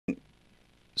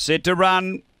Set to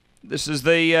run. This is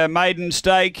the maiden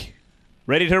stake.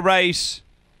 Ready to race.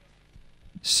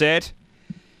 Set.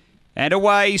 And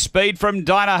away, speed from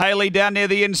Dinah Haley down near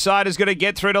the inside is going to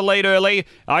get through to lead early.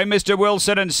 Oh, Mr.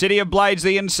 Wilson and City of Blades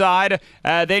the inside.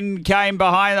 Then came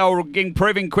behind,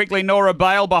 improving quickly, Nora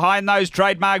Bale. Behind those,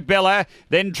 Trademark Bella.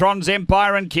 Then Tron's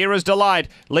Empire and Kira's Delight.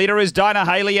 Leader is Dinah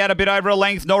Haley out a bit over a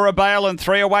length. Nora Bale and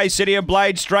 3 away, City of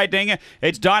Blades straightening.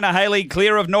 It's Dinah Haley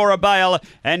clear of Nora Bale.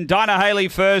 And Dinah Haley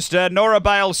first, Nora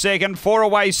Bale second. 4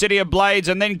 away, City of Blades.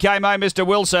 And then came Oh, Mr.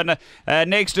 Wilson.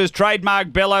 Next is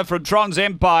Trademark Bella from Tron's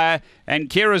Empire. And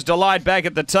Kira's Delight back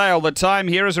at the tail. The time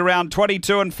here is around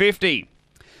 22:50.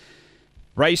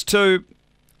 Race 2.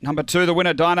 Number 2, the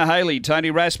winner, Dinah Haley. Tony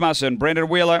Rasmussen, Brendan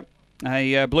Wheeler.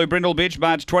 A Blue Brindle bitch,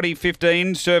 March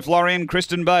 2015. Surf Lorien,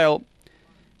 Kristen Bale.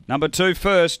 Number 2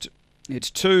 first. It's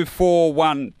 2, 4,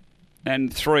 1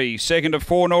 and 3. Second to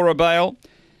 4, Nora Bale.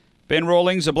 Ben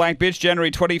Rawlings, a black bitch, January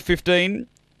 2015.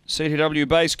 CTW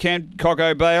base camp,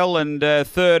 Coco Bale. And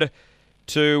third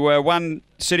to 1,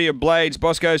 City of Blades,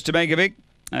 Bosco's Tomenkovic.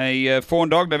 A fawn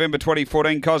dog, November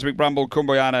 2014, Cosmic Rumble,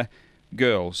 Kumbayana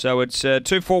Girl. So it's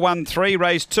 2, 4, 1, 3,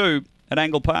 race 2 at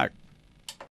Angle Park.